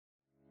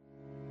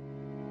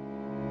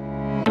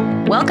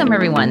Welcome,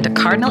 everyone, to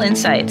Cardinal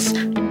Insights.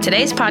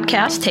 Today's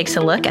podcast takes a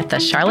look at the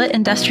Charlotte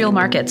industrial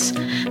markets.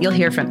 You'll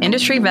hear from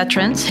industry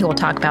veterans who will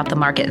talk about the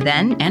market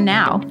then and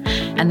now,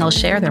 and they'll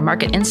share their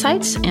market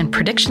insights and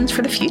predictions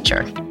for the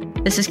future.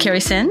 This is Carrie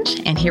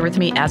Singe, and here with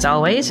me, as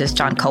always, is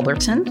John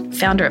Culbertson,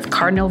 founder of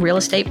Cardinal Real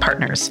Estate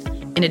Partners.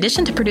 In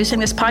addition to producing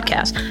this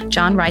podcast,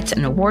 John writes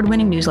an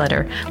award-winning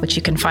newsletter, which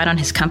you can find on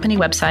his company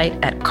website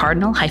at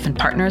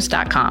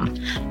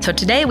cardinal-partners.com. So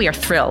today we are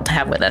thrilled to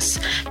have with us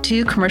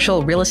two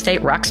commercial real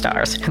estate rock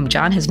stars whom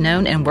John has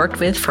known and worked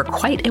with for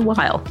quite a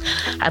while.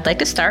 I'd like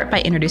to start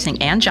by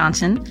introducing Ann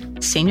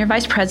Johnson, Senior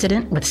Vice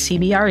President with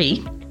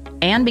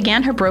CBRE. Ann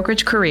began her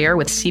brokerage career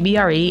with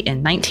CBRE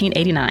in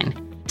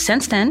 1989.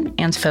 Since then,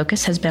 Ann's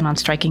focus has been on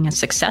striking a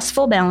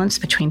successful balance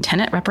between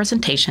tenant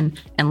representation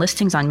and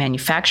listings on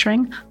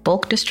manufacturing,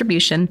 bulk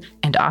distribution,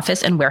 and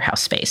office and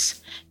warehouse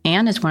space.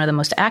 Ann is one of the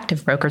most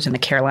active brokers in the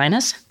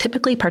Carolinas,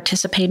 typically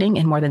participating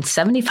in more than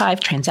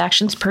 75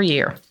 transactions per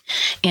year.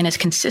 Ann is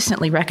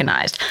consistently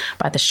recognized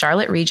by the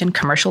Charlotte Region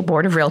Commercial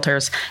Board of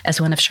Realtors as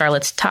one of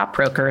Charlotte's top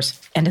brokers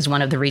and as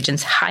one of the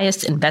region's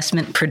highest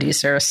investment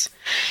producers.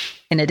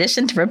 In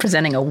addition to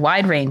representing a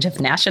wide range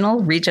of national,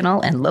 regional,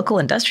 and local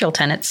industrial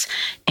tenants,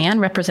 Ann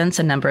represents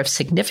a number of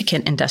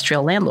significant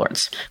industrial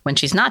landlords. When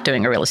she's not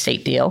doing a real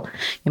estate deal,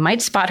 you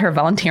might spot her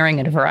volunteering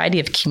in a variety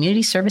of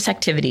community service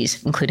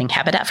activities, including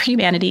Habitat for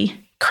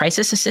Humanity,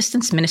 Crisis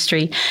Assistance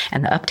Ministry,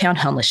 and the Uptown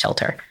Homeless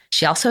Shelter.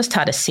 She also has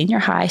taught a senior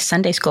high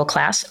Sunday school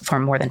class for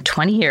more than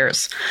 20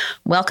 years.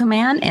 Welcome,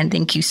 Ann, and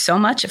thank you so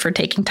much for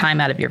taking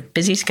time out of your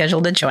busy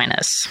schedule to join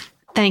us.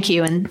 Thank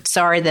you, and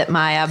sorry that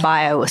my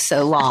bio was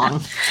so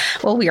long.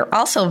 Well, we are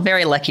also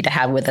very lucky to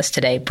have with us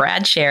today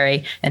Brad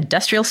Sherry,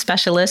 industrial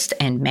specialist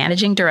and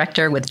managing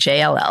director with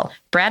JLL.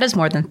 Brad has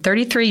more than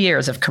 33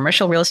 years of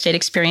commercial real estate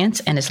experience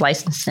and is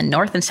licensed in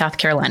North and South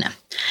Carolina.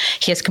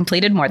 He has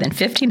completed more than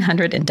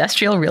 1,500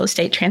 industrial real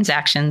estate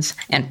transactions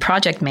and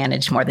project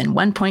managed more than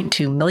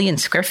 1.2 million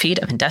square feet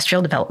of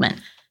industrial development.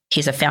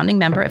 He's a founding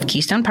member of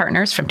Keystone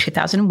Partners from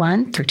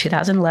 2001 through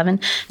 2011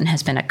 and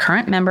has been a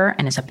current member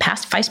and is a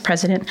past vice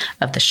president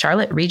of the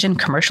Charlotte Region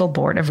Commercial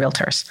Board of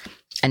Realtors.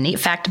 A neat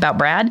fact about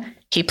Brad,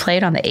 he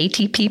played on the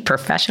ATP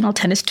Professional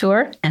Tennis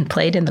Tour and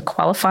played in the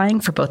qualifying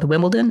for both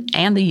Wimbledon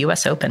and the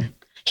U.S. Open.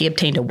 He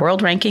obtained a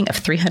world ranking of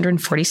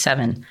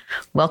 347.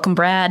 Welcome,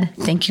 Brad.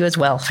 Thank you as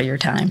well for your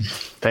time.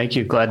 Thank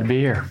you. Glad to be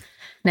here.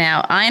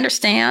 Now, I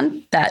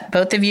understand that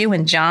both of you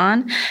and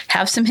John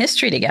have some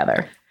history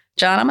together.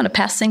 John, I'm going to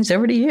pass things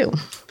over to you.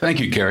 Thank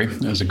you, Carrie.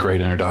 That was a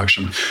great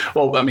introduction.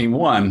 Well, I mean,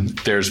 one,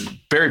 there's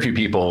very few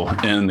people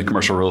in the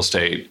commercial real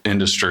estate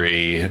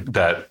industry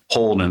that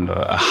hold in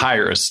a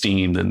higher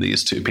esteem than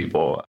these two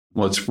people.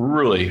 What's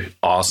really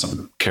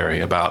awesome, Carrie,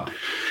 about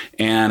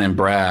Ann and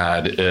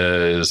Brad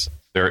is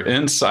their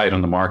insight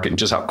on the market and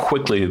just how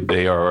quickly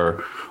they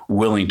are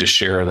willing to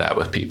share that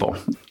with people.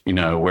 You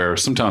know, where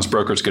sometimes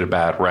brokers get a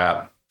bad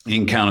rap. You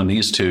can count on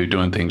these two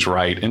doing things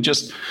right. And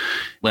just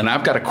when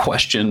I've got a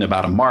question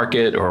about a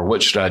market or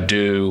what should I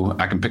do,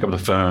 I can pick up the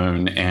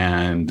phone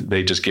and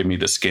they just give me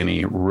the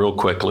skinny real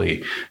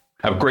quickly.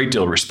 I have a great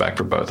deal of respect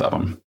for both of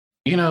them.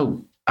 You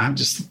know, I'm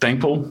just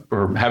thankful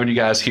for having you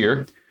guys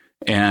here.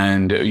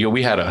 And, you know,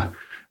 we had a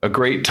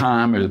great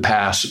time in the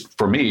past,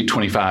 for me,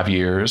 25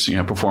 years, you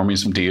know, performing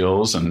some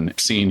deals and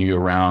seeing you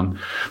around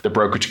the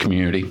brokerage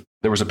community.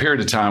 There was a period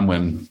of time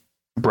when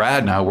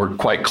Brad and I worked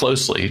quite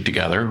closely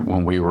together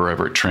when we were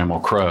over at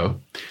Trammell Crow,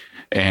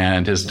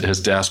 and his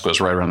desk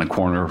was right around the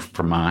corner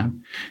from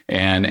mine.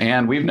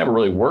 And we've never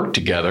really worked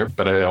together,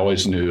 but I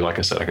always knew, like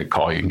I said, I could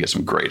call you and get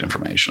some great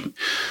information.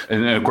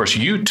 And then, of course,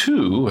 you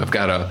too have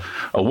got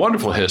a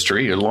wonderful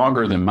history,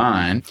 longer than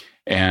mine,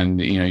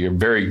 and you know you're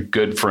very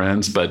good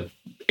friends. But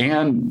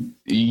Ann,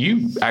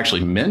 you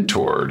actually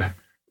mentored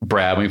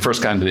Brad when we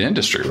first got into the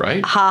industry,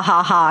 right? Ha,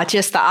 ha, ha.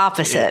 Just the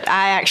opposite.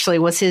 I actually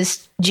was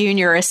his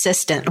junior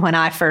assistant when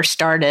I first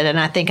started. And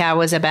I think I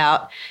was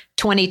about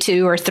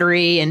 22 or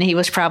 3 and he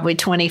was probably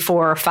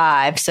 24 or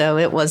 5. So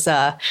it was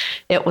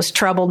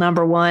trouble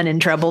number 1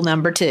 and trouble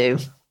number 2.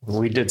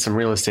 We did some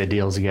real estate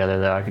deals together,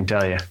 though, I can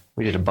tell you.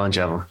 We did a bunch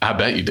of them. I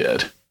bet you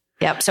did.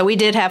 Yep. So we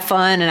did have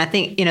fun. And I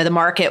think, you know, the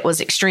market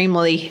was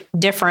extremely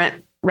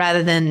different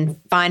rather than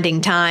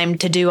finding time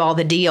to do all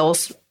the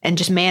deals and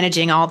just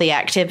managing all the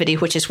activity,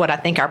 which is what I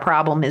think our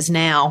problem is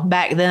now.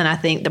 Back then, I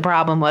think the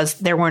problem was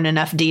there weren't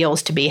enough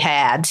deals to be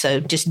had. So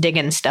just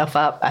digging stuff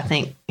up, I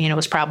think, you know,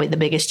 was probably the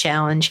biggest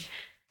challenge.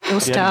 It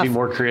was you tough. had to be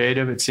more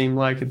creative, it seemed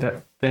like,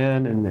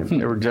 then. And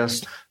there were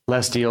just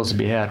less deals to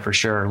be had for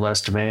sure,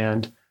 less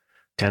demand.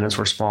 Tenants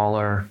were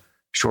smaller,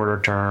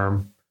 shorter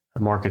term.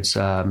 The market's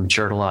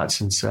matured a lot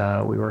since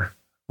we were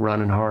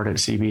running hard at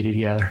CBD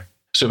together.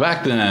 So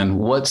back then,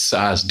 what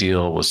size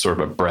deal was sort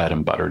of a bread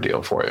and butter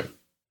deal for you?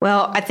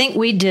 Well, I think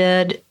we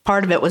did.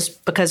 Part of it was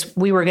because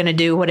we were going to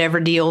do whatever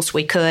deals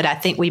we could. I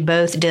think we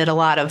both did a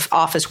lot of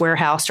office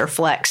warehouse or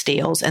flex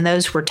deals, and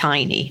those were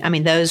tiny. I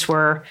mean, those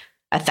were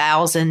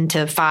 1,000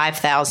 to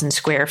 5,000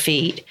 square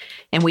feet,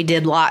 and we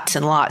did lots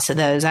and lots of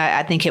those.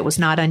 I think it was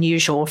not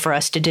unusual for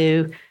us to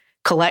do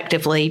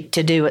collectively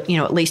to do, you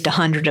know, at least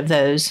 100 of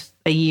those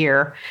a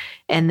year.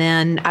 And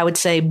then I would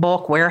say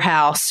bulk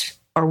warehouse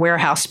or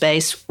warehouse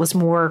space was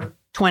more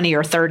 20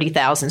 or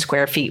 30,000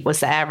 square feet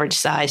was the average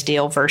size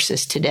deal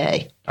versus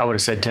today. I would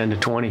have said 10 to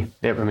 20.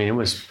 I mean, it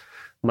was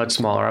much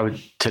smaller.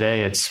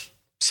 Today it's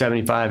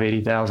 75,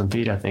 80,000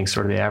 feet, I think,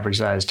 sort of the average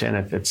size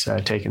tenant that's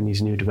taken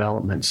these new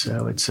developments.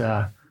 So it's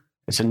a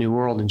new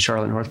world in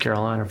Charlotte, North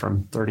Carolina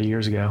from 30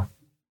 years ago.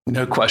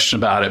 No question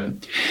about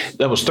it.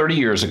 That was 30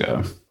 years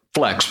ago.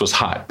 Flex was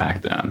hot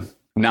back then.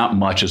 Not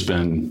much has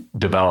been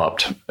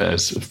developed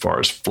as far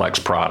as flex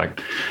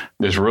product.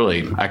 There's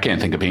really, I can't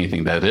think of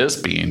anything that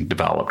is being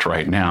developed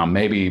right now.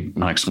 Maybe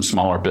like some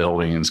smaller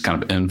buildings,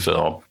 kind of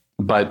infill.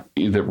 But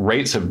the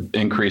rates have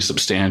increased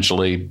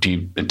substantially. Do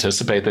you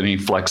anticipate that any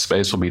flex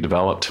space will be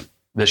developed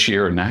this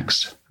year or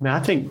next? I mean,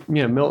 I think,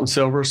 Milton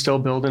Silver is still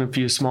building a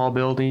few small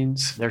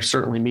buildings. They're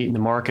certainly meeting the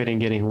market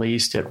and getting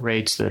leased at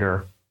rates that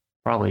are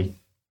probably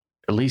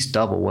at least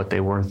double what they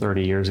were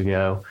 30 years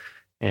ago.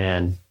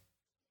 And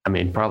I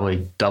mean,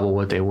 probably double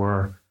what they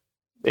were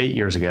 8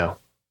 years ago.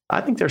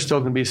 I think there's still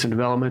going to be some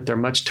development. They're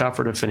much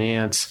tougher to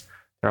finance.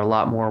 They're a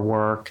lot more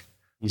work.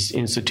 These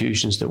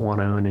institutions that want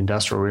to own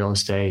industrial real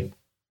estate,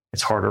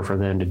 it's harder for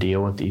them to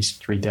deal with these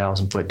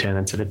 3,000 foot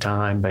tenants at a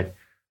time. But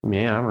I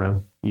mean, I don't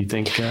know. You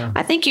think?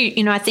 I think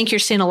I think you're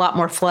seeing a lot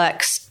more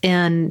flex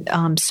in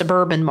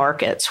suburban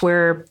markets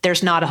where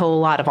there's not a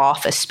whole lot of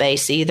office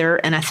space either.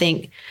 And I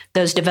think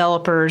those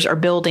developers are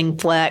building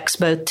flex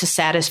both to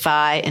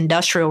satisfy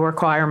industrial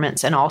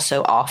requirements and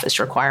also office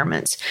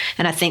requirements.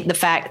 And I think the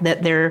fact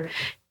that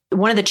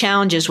one of the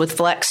challenges with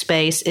flex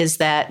space is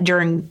that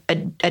during a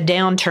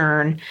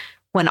downturn,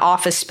 when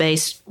office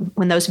space,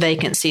 when those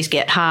vacancies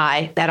get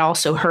high, that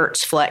also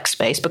hurts flex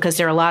space because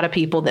there are a lot of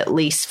people that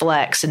lease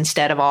flex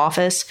instead of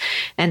office.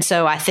 And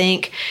so I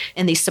think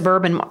in these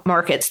suburban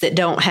markets that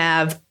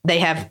they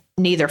have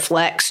neither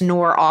flex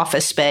nor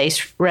office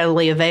space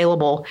readily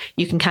available,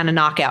 you can kind of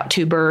knock out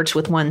two birds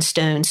with one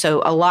stone.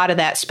 So a lot of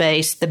that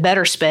space, the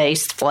better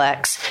space,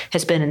 flex,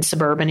 has been in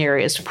suburban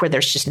areas where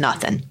there's just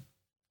nothing,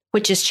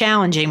 which is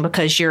challenging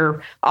because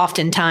you're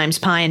oftentimes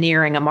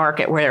pioneering a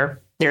market where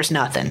there's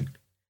nothing.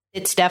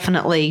 It's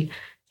definitely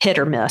hit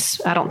or miss.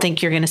 I don't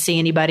think you're going to see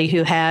anybody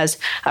who has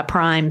a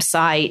prime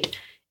site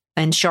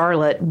in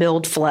Charlotte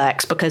build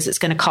flex because it's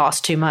going to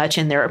cost too much,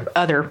 and there are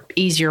other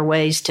easier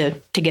ways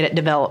to get it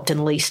developed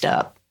and leased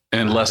up.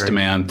 And less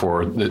demand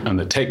on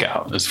the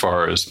takeout as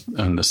far as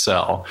on the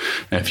sell.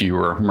 If you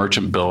were a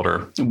merchant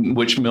builder,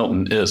 which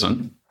Milton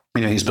isn't,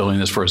 he's building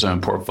this for his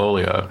own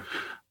portfolio.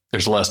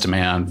 There's less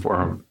demand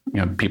for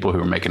people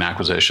who are making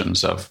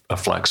acquisitions of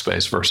flex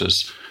space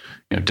versus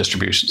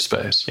distribution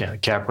space. Yeah,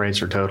 cap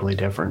rates are totally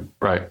different.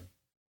 Right.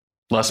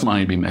 Less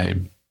money to be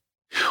made.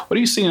 What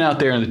are you seeing out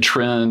there in the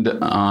trend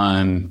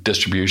on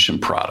distribution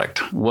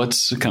product?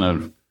 What's kind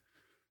of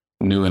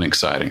new and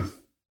exciting?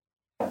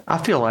 I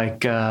feel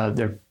like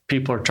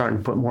people are trying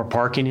to put more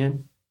parking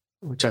in,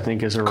 which I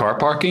think is car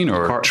parking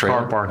or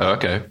car parking. Oh,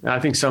 okay.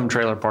 I think some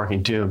trailer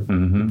parking too.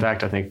 Mm-hmm. In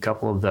fact, I think a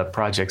couple of the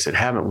projects that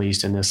haven't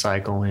leased in this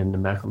cycle in the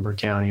Mecklenburg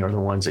County are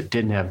the ones that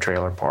didn't have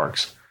trailer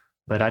parks.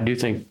 But I do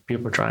think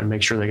people are trying to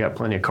make sure they got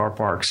plenty of car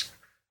parks.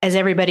 As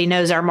everybody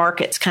knows, our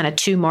market's kind of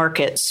two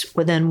markets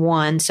within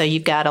one. So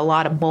you've got a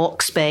lot of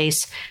bulk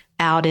space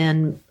out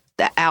in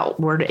the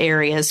outward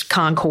areas,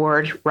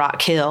 Concord,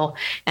 Rock Hill.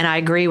 And I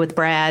agree with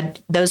Brad.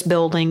 Those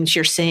buildings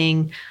you're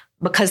seeing,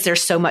 because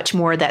there's so much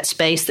more of that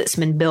space that's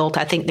been built,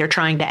 I think they're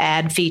trying to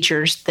add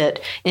features that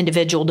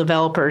individual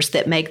developers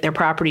that make their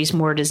properties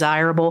more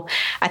desirable.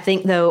 I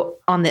think, though,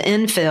 on the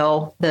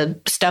infill, the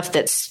stuff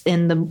that's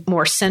in the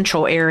more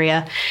central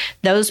area,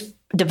 those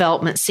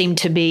developments seem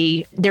to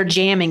be, they're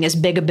jamming as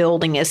big a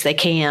building as they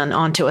can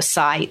onto a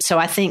site. So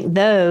I think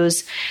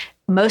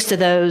most of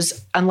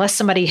those, unless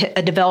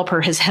a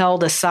developer has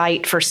held a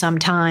site for some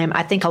time,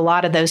 I think a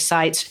lot of those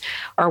sites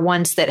are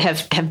ones that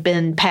have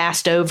been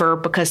passed over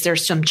because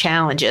there's some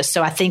challenges.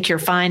 So I think you're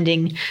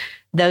finding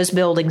those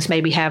buildings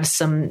maybe have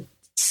some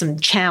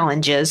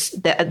challenges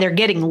that they're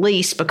getting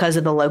leased because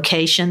of the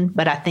location,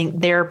 but I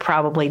think they're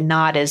probably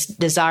not as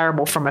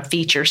desirable from a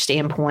feature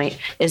standpoint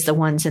as the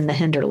ones in the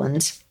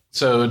hinterlands.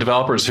 So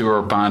developers who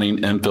are finding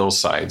infill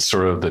sites,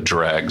 sort of the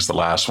dregs, the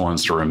last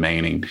ones to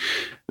remaining,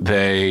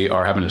 they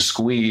are having to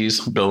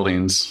squeeze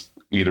buildings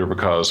either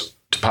because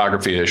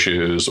topography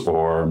issues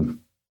or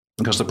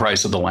because of the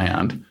price of the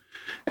land.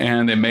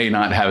 And they may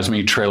not have as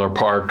many trailer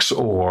parks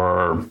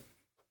or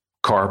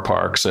car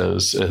parks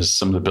as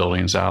some of the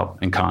buildings out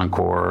in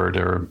Concord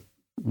or,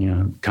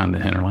 kind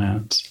of the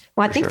hinterlands.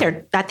 Well, I think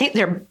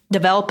they're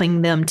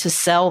developing them to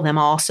sell them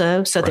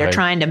also. So they're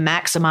trying to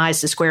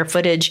maximize the square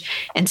footage.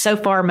 And so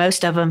far,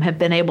 most of them have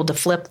been able to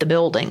flip the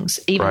buildings,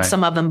 even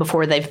some of them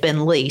before they've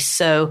been leased.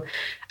 So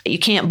you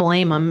can't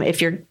blame them.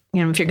 If you're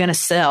going to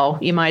sell,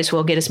 you might as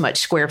well get as much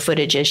square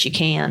footage as you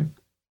can.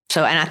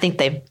 So, and I think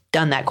they've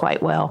done that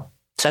quite well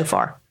so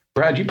far.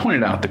 Brad, you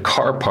pointed out the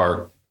car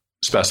park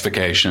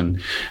specification.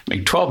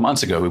 12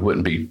 months ago, we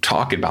wouldn't be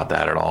talking about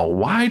that at all.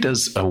 Why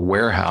does a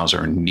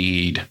warehouser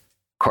need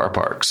car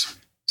parks?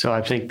 So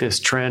I think this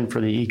trend for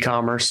the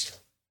e-commerce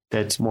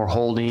that's more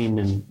holding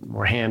and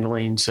more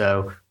handling.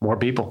 So more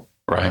people.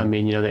 Right. I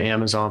mean, the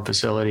Amazon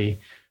facility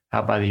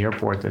out by the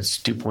airport that's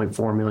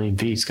 2.4 million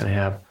feet is going to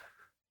have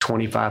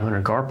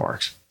 2,500 car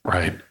parks.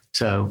 Right.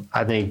 So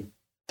I think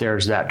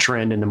there's that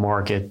trend in the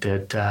market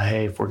that,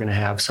 hey, if we're going to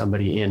have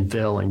somebody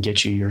infill and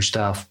get you your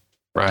stuff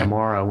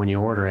tomorrow when you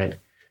order it,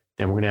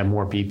 then we're going to have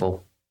more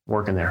people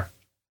working there.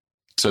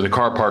 So the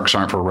car parks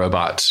aren't for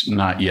robots,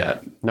 not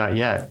yet. Not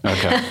yet.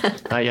 Okay.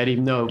 Not yet,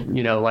 even though,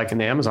 like in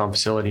the Amazon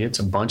facility, it's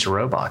a bunch of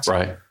robots.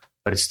 Right.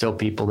 But it's still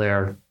people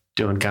there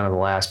doing kind of the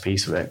last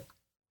piece of it.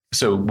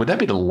 So would that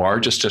be the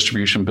largest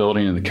distribution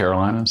building in the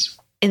Carolinas?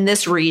 In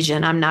this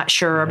region, I'm not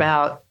sure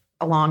about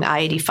along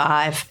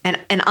I-85.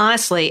 And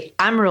honestly,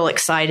 I'm real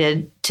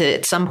excited to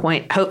at some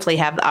point hopefully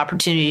have the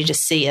opportunity to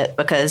see it,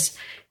 because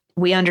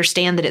we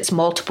understand that it's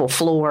multiple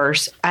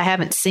floors. I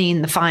haven't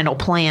seen the final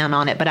plan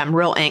on it, but I'm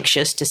real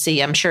anxious to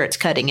see. I'm sure it's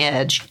cutting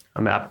edge.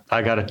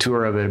 I got a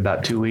tour of it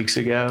about 2 weeks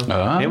ago.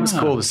 It was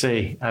cool to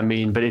see. I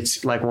mean, but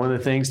it's like one of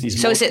the things.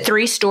 So is it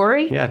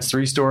 3-story? Yeah, it's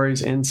 3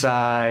 stories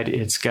inside.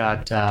 It's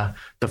got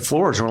the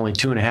floors are only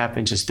 2.5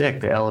 inches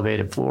thick, the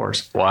elevated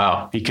floors.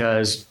 Wow.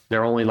 Because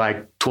they're only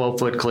like 12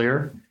 foot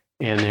clear,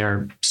 and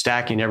they're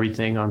stacking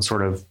everything on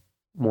sort of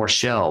more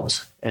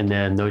shelves. And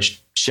then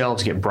those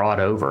shelves get brought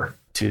over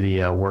to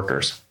the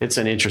workers. It's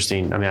an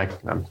interesting,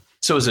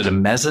 So is it a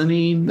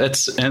mezzanine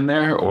that's in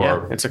there, or?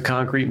 Yeah, it's a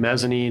concrete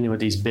mezzanine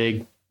with these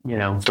big,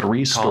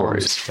 3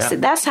 stories. Yeah. So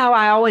that's how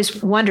I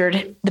always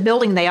wondered. The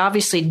building, they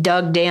obviously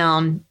dug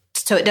down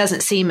so it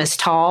doesn't seem as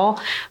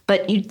tall,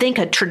 but you'd think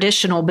a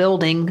traditional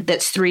building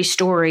that's 3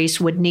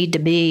 stories would need to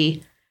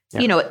be,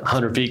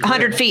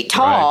 100 feet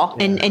tall.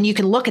 Right. And you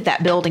can look at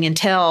that building and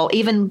tell,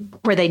 even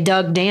where they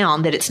dug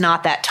down, that it's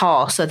not that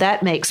tall. So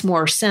that makes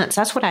more sense.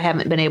 That's what I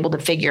haven't been able to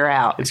figure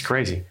out. It's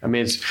crazy. I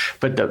mean,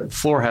 but the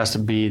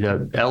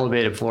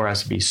elevated floor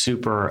has to be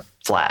super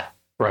flat.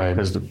 Right.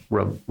 Because the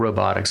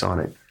robotics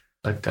on it.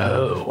 But,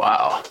 oh,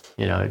 wow.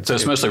 So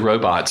it's mostly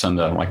robots on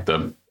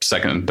the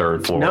second and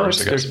third floors. No,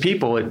 there's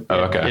people.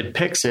 It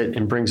picks it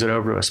and brings it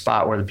over to a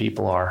spot where the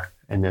people are.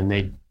 And then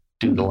they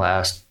do the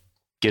last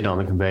get on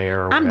the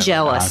conveyor. I'm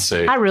jealous.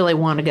 I really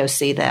want to go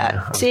see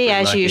that. Yeah,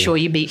 as usual,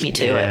 you beat me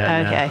to it.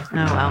 Okay.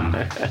 No. Oh,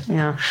 well.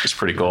 Yeah. It's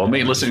pretty cool. I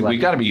mean, listen, we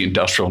got to be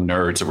industrial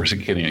nerds that we're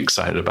getting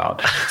excited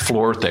about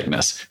floor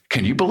thickness.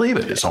 Can you believe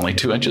it? It's only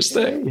 2 inches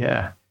thick.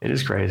 Yeah, it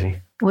is crazy.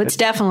 Well, it's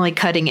definitely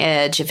cutting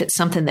edge if it's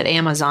something that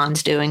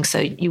Amazon's doing. So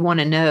you want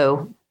to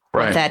know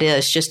what that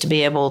is just to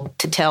be able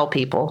to tell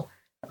people.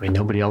 I mean,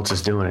 nobody else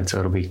is doing it, so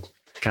it'll be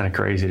kind of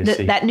crazy to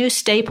see. That new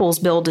Staples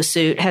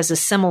build-to-suit has a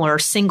similar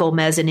single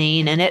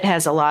mezzanine, and it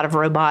has a lot of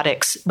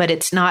robotics, but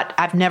it's not,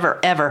 I've never,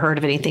 ever heard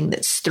of anything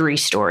that's 3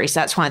 stories.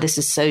 That's why this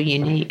is so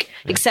unique,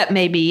 except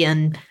maybe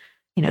in,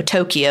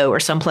 Tokyo or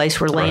someplace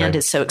where land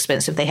is so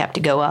expensive they have to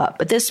go up.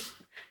 But this,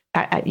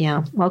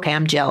 okay,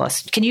 I'm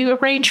jealous. Can you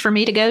arrange for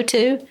me to go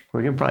too?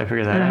 We can probably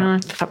figure that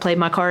out. If I played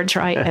my cards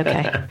right.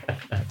 Okay.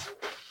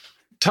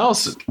 Tell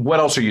us, what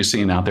else are you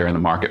seeing out there in the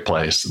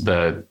marketplace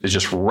that is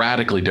just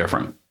radically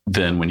different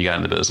than when you got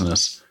into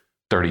business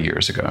 30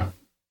 years ago?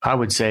 I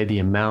would say the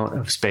amount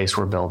of space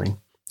we're building.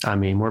 I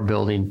mean, we're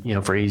building,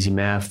 for easy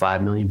math,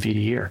 5 million feet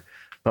a year,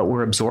 but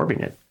we're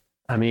absorbing it.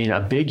 I mean, a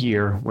big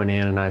year when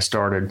Ann and I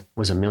started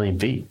was 1 million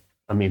feet.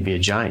 I mean, it'd be a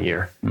giant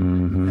year.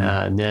 Mm-hmm.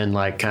 And then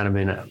kind of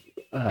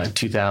in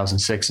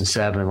 2006 and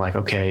 7,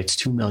 okay, it's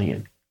 2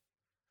 million.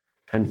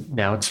 And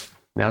now it's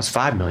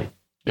 5 million.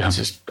 Yeah. It's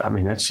just,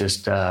 that's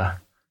just the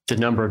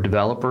number of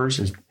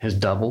developers has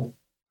doubled.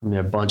 I mean,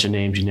 a bunch of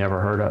names you never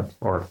heard of,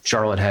 or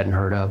Charlotte hadn't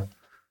heard of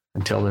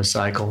until this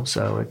cycle.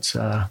 So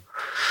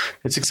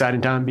it's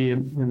exciting time to be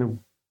in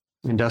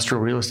the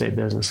industrial real estate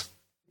business.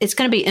 It's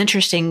going to be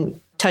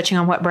interesting, touching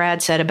on what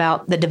Brad said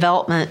about the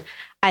development.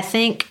 I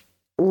think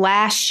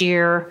last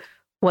year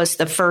was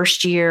the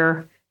first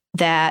year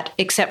that,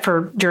 except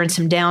for during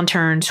some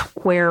downturns,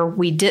 where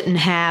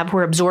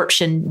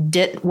absorption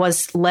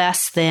was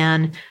less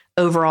than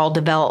overall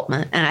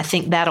development. And I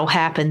think that'll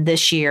happen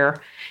this year.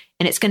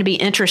 And it's going to be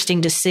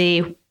interesting to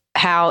see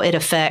how it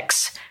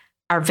affects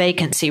our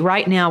vacancy.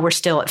 Right now, we're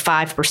still at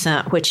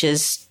 5%, which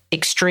is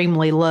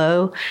extremely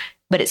low.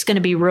 But it's going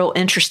to be real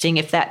interesting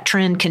if that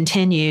trend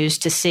continues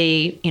to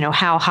see,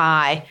 how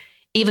high,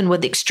 even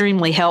with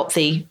extremely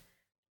healthy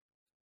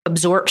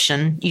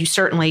absorption, you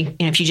certainly,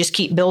 if you just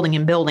keep building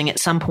and building, at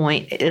some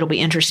point, it'll be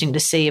interesting to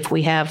see if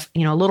we have,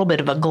 a little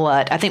bit of a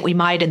glut. I think we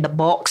might in the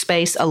bulk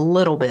space a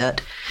little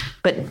bit,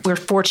 but we're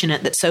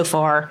fortunate that so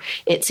far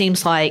it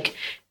seems like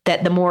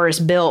that the more is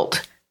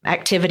built,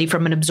 activity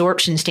from an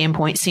absorption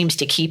standpoint seems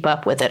to keep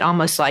up with it.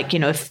 Almost like,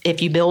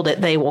 if you build it,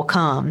 they will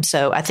come.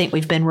 So I think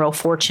we've been real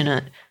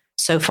fortunate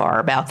so far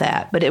about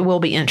that, but it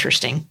will be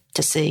interesting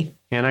to see.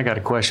 And I got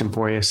a question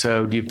for you.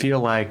 So do you feel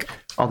like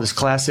all this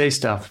Class A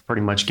stuff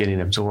pretty much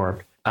getting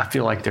absorbed? I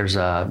feel like there's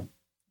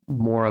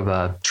more of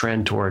a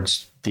trend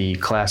towards the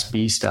Class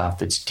B stuff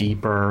that's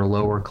deeper,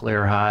 lower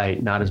clear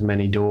height, not as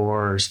many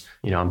doors.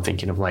 I'm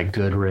thinking of like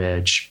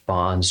Goodrich,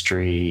 Bond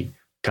Street,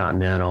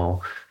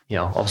 Continental.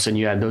 All of a sudden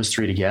you add those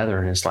 3 together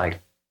and it's like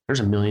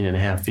there's 1.5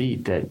 million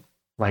feet that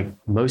like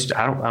most,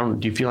 I don't,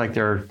 do you feel like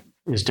there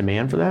is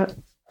demand for that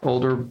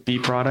older B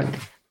product?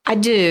 I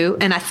do.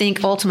 And I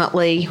think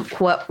ultimately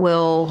what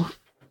will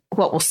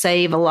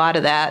save a lot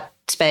of that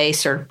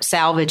space or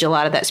salvage a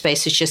lot of that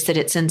space is just that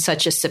it's in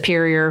such a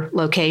superior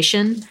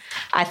location.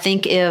 I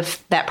think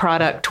if that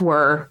product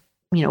were,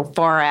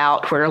 far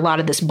out where a lot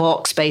of this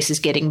bulk space is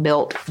getting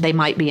built, they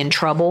might be in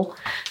trouble.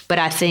 But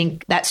I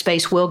think that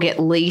space will get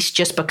leased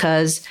just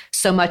because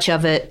so much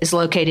of it is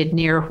located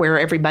near where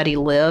everybody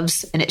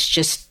lives. And it's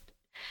just,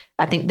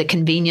 I think, the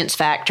convenience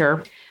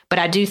factor. But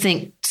I do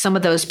think some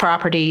of those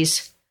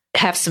properties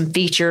have some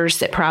features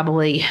that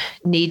probably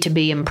need to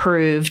be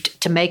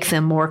improved to make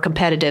them more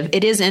competitive.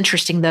 It is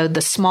interesting, though,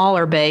 the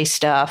smaller bay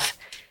stuff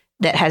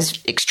that has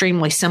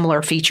extremely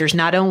similar features,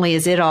 not only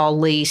is it all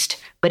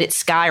leased, but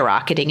it's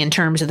skyrocketing in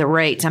terms of the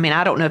rates. I mean,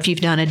 I don't know if you've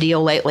done a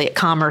deal lately at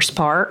Commerce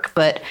Park,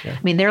 but I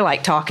mean, they're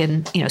like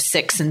talking,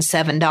 $6 and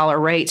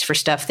 $7 rates for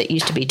stuff that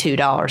used to be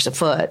 $2 a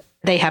foot.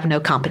 They have no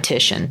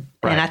competition.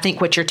 Right. And I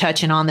think what you're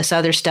touching on, this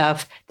other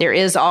stuff, there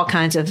is all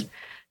kinds of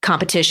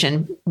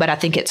competition, but I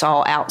think it's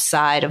all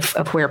outside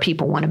of where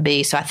people want to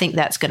be. So I think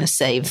that's going to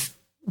save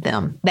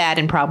them. That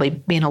and probably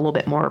being a little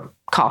bit more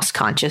cost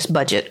conscious,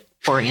 budget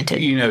oriented.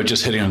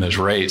 Just hitting on those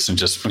rates and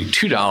just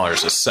 $2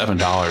 is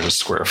 $7 a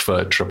square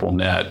foot triple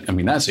net. I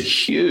mean, that's a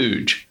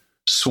huge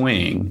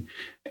swing.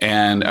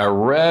 And I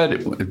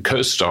read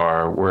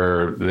CoStar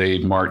where they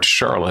marked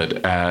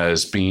Charlotte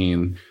as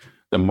being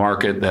the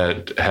market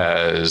that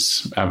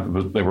has,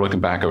 they were looking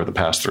back over the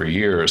past 3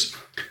 years,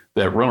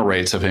 that rental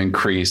rates have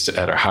increased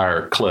at a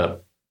higher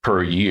clip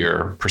per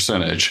year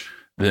percentage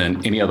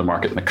than any other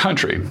market in the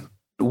country.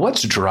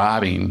 What's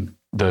driving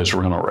those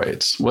rental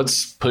rates?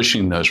 What's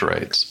pushing those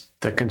rates?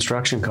 The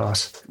construction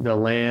costs. The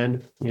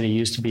land,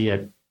 used to be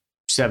at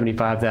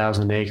 $75,000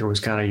 an acre was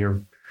kind of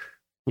your,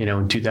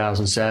 in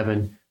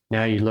 2007.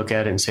 Now you look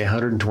at it and say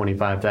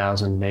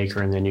 $125,000 an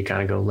acre, and then you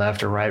kind of go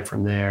left or right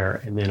from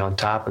there. And then on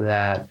top of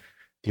that,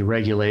 the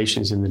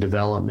regulations in the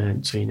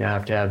development. So you now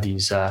have to have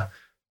these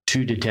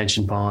 2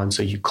 detention ponds.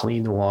 So you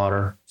clean the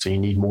water. So you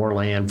need more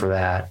land for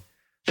that.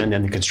 And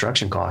then the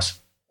construction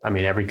costs. I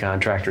mean, every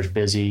contractor's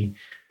busy.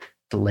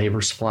 The labor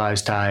supply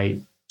is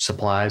tight.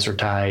 Supplies are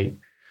tight.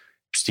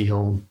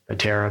 Steel, the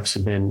tariffs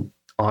have been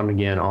on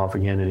again, off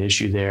again, an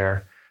issue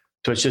there.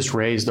 So it's just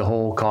raised the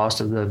whole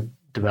cost of the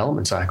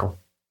development cycle.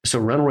 So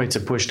rental rates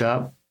have pushed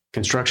up,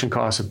 construction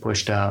costs have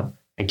pushed up,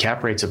 and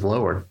cap rates have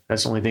lowered.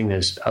 That's the only thing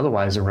that's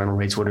otherwise the rental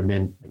rates would have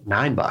been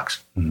 $9.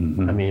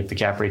 Mm-hmm. I mean, if the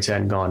cap rates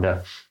hadn't gone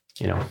to,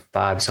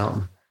 5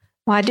 something.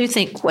 Well, I do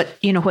think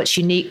what's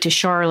unique to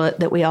Charlotte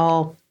that we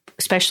all,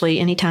 especially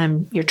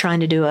anytime you're trying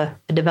to do a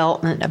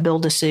development, a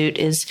build-to-suit,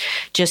 is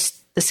just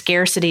the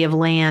scarcity of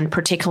land,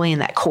 particularly in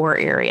that core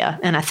area.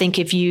 And I think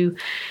if you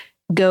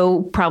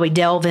go probably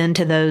delve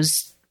into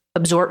those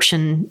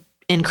absorption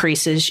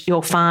increases,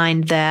 you'll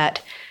find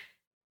that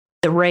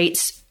the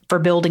rates for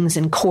buildings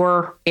in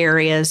core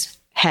areas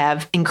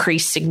have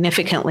increased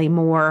significantly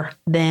more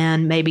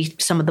than maybe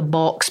some of the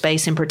bulk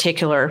space in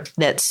particular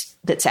that's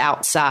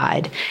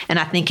outside. And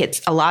I think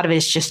a lot of it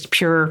is just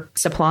pure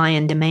supply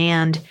and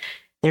demand.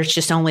 There's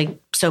just only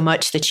so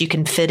much that you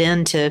can fit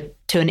into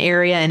an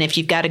area. And if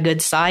you've got a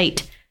good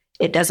site,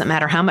 it doesn't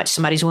matter how much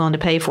somebody's willing to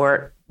pay for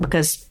it,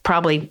 because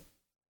probably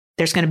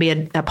there's going to be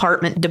an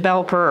apartment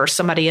developer or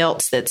somebody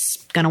else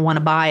that's going to want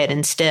to buy it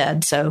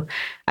instead. So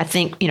I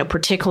think,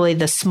 particularly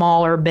the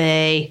smaller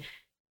bay,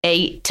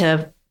 8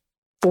 to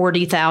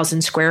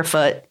 40,000 square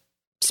foot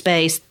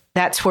space,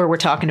 that's where we're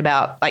talking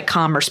about, like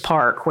Commerce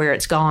Park, where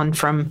it's gone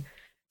from,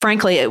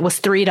 frankly, it was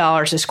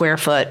 $3 a square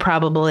foot,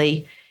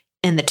 probably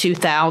in the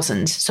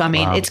 2000s. So, I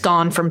mean, It's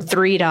gone from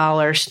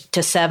 $3 to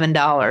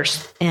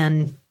 $7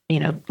 in,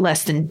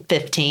 less than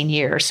 15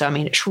 years. So, I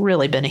mean, it's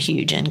really been a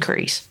huge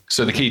increase.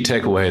 So the key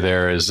takeaway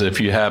there is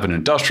if you have an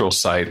industrial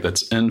site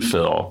that's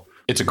infill,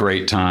 it's a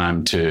great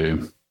time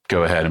to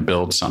go ahead and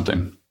build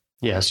something.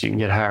 Yes, you can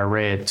get higher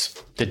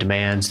rates. The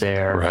demand's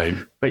there. Right.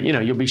 But,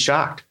 you'll be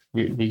shocked.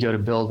 You go to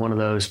build one of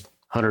those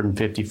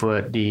 150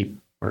 foot deep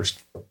or,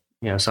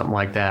 something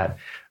like that. I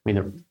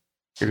mean,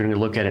 you're going to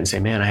look at it and say,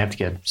 man, I have to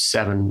get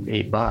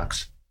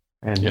 $7-8.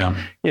 And,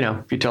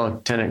 if you tell a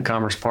tenant in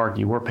Commerce Park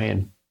you were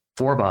paying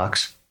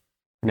 $4,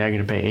 now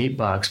you're going to pay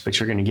 $8, but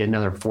you're going to get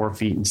another 4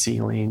 feet in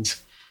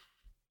ceilings.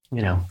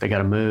 They got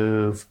to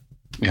move.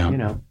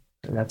 Yeah.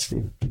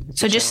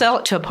 So just sell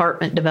it to an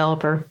apartment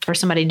developer or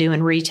somebody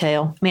doing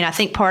retail. I mean, I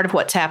think part of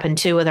what's happened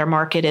too with our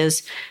market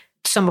is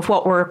some of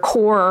what were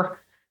core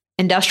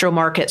industrial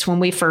markets when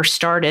we first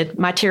started.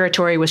 My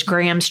territory was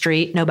Graham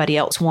Street. Nobody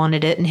else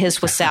wanted it. And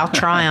his was South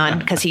Tryon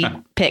because he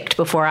picked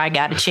before I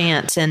got a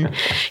chance. And,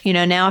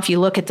 now if you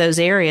look at those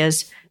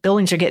areas,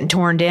 buildings are getting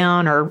torn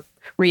down or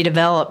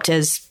redeveloped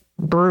as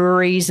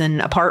breweries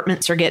and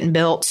apartments are getting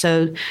built.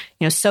 So,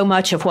 so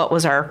much of what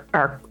was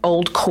our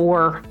old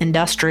core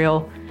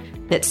industrial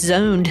that's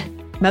zoned,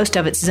 most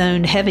of it's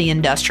zoned heavy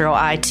industrial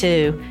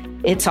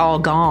I-2, it's all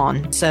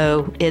gone.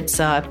 So it's,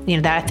 that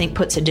I think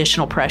puts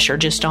additional pressure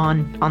just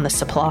on the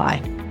supply.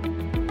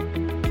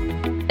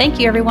 Thank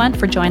you, everyone,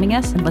 for joining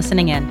us and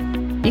listening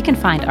in. You can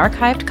find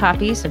archived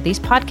copies of these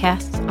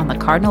podcasts on the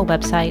Cardinal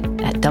website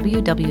at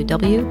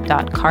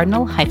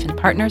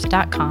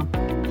www.cardinal-partners.com.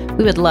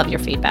 We would love your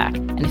feedback.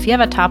 And if you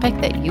have a topic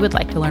that you would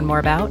like to learn more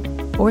about,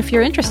 or if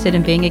you're interested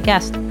in being a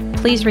guest,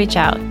 please reach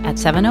out at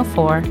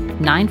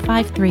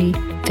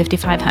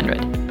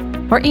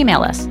 704-953-5500 or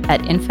email us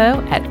at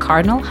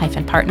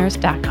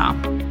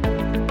info@cardinal-partners.com.